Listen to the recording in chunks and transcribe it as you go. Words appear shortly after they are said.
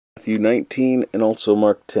Matthew 19 and also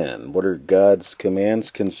Mark 10. What are God's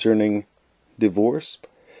commands concerning divorce?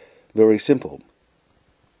 Very simple.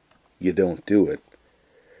 You don't do it.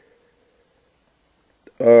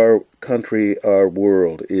 Our country, our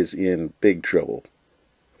world is in big trouble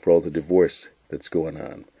for all the divorce that's going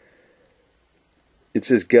on. It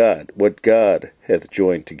says God, what God hath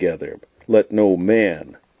joined together, let not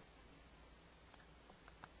man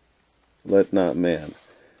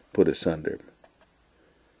put asunder.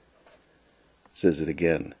 It says it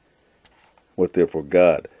again. What therefore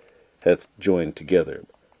God hath joined together,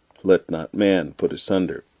 let not man put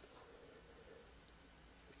asunder.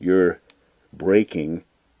 You're breaking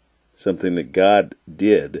something that God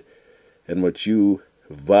did and what you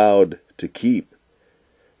vowed to keep.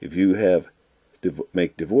 If you have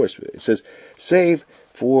make divorce, it says save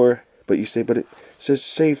for, but you say, but it says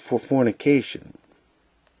save for fornication.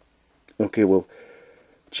 Okay, well,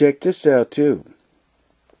 check this out too.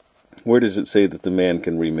 Where does it say that the man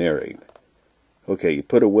can remarry? Okay, you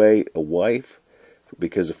put away a wife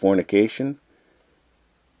because of fornication.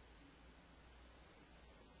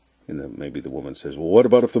 And then maybe the woman says, well, what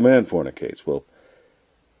about if the man fornicates? Well,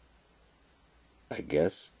 I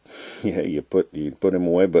guess, yeah, you put him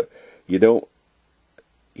away, but you don't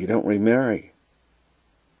remarry.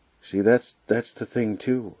 See, that's the thing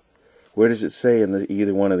too. Where does it say in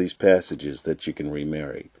either one of these passages that you can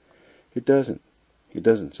remarry? It doesn't. It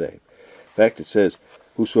doesn't say. In fact, it says,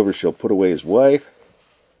 whosoever shall put away his wife,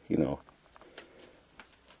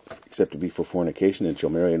 except to be for fornication, and shall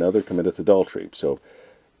marry another, committeth adultery. So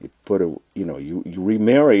you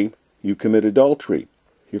remarry, you commit adultery.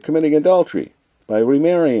 You're committing adultery by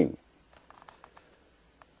remarrying.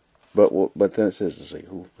 But then it says,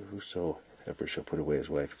 whosoever shall put away his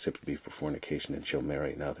wife, except to be for fornication, and shall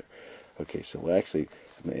marry another. Okay, so actually,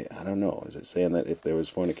 I don't know. Is it saying that if there was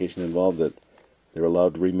fornication involved, that they're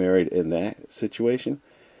allowed to remarry in that situation?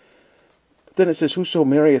 But then it says, whoso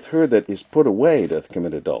marrieth her that is put away doth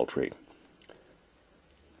commit adultery.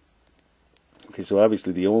 Okay, so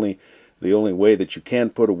obviously the only way that you can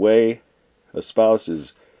put away a spouse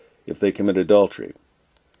is if they commit adultery.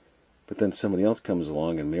 But then somebody else comes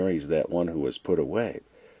along and marries that one who was put away,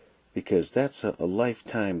 because that's a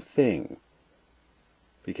lifetime thing.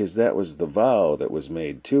 Because that was the vow that was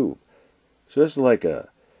made too. So it's like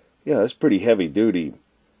it's pretty heavy duty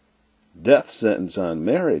death sentence on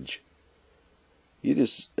marriage. You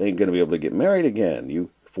just ain't going to be able to get married again.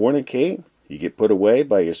 You fornicate, you get put away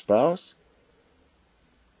by your spouse.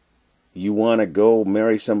 You want to go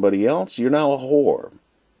marry somebody else, you're now a whore.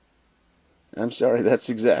 I'm sorry,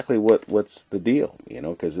 that's exactly what's the deal,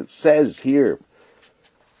 because it says here,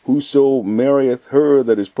 whoso marrieth her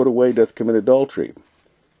that is put away doth commit adultery.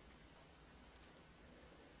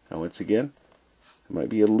 Now, once again, it might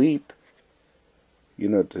be a leap,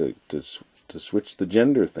 to switch the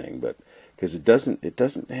gender thing, but because it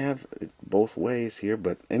doesn't have it both ways here.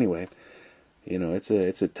 But anyway, it's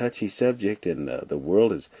a touchy subject, and the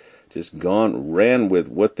world has just ran with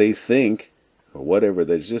what they think or whatever.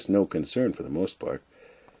 There's just no concern for the most part,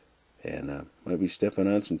 and might be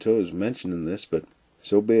stepping on some toes mentioning this, but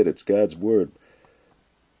so be it. It's God's word.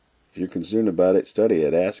 If you're concerned about it, study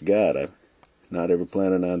it. Ask God. I'm not ever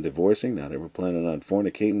planning on divorcing, not ever planning on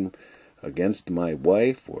fornicating against my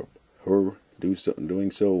wife or her doing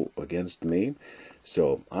so against me.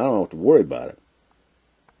 So I don't have to worry about it.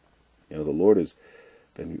 The Lord has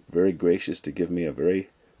been very gracious to give me a very,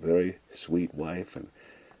 very sweet wife, and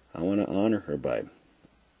I want to honor her by,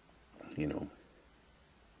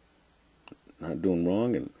 not doing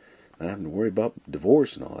wrong and not having to worry about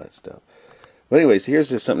divorce and all that stuff. But anyways,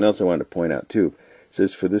 here's just something else I wanted to point out too. It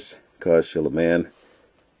says, for this cause shall a man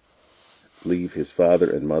leave his father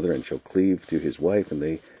and mother, and shall cleave to his wife, and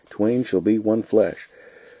they twain shall be one flesh.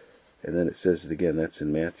 And then it says it again. That's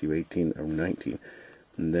in Matthew 18 or 19.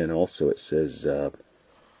 And then also it says,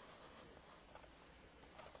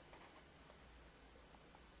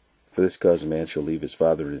 for this cause a man shall leave his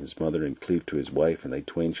father and his mother, and cleave to his wife, and they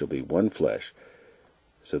twain shall be one flesh.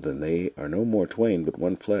 So then they are no more twain, but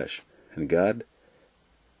one flesh. And God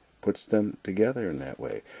puts them together in that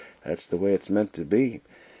way. That's the way it's meant to be.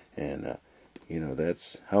 And,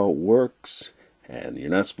 that's how it works. And you're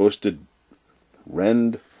not supposed to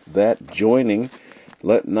rend that joining.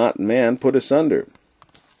 Let not man put asunder.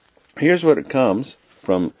 Here's what it comes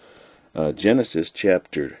from Genesis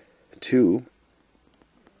chapter 2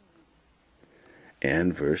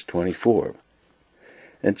 and verse 24.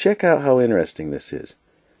 And check out how interesting this is.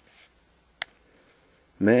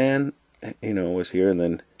 Man, was here, and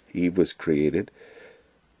then Eve was created.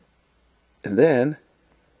 And then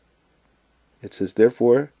it says,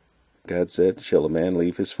 therefore God said, shall a man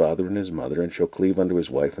leave his father and his mother, and shall cleave unto his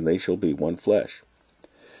wife, and they shall be one flesh.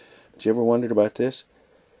 Did you ever wondered about this?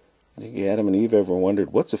 I think Adam and Eve ever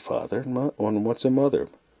wondered, what's a father and what's a mother?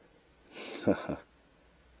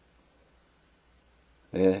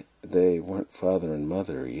 They weren't father and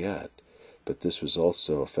mother yet, but this was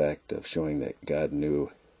also a fact of showing that God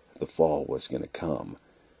knew the fall was going to come.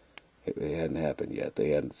 It hadn't happened yet. They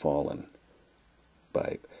hadn't fallen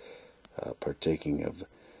by partaking of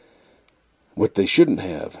what they shouldn't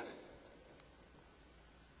have.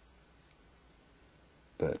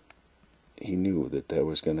 But he knew that that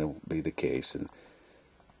was going to be the case, and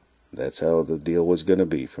that's how the deal was going to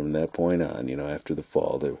be from that point on. After the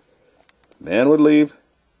fall, the man would leave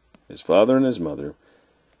his father and his mother,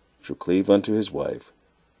 shall cleave unto his wife,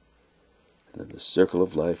 and then the circle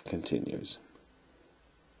of life continues.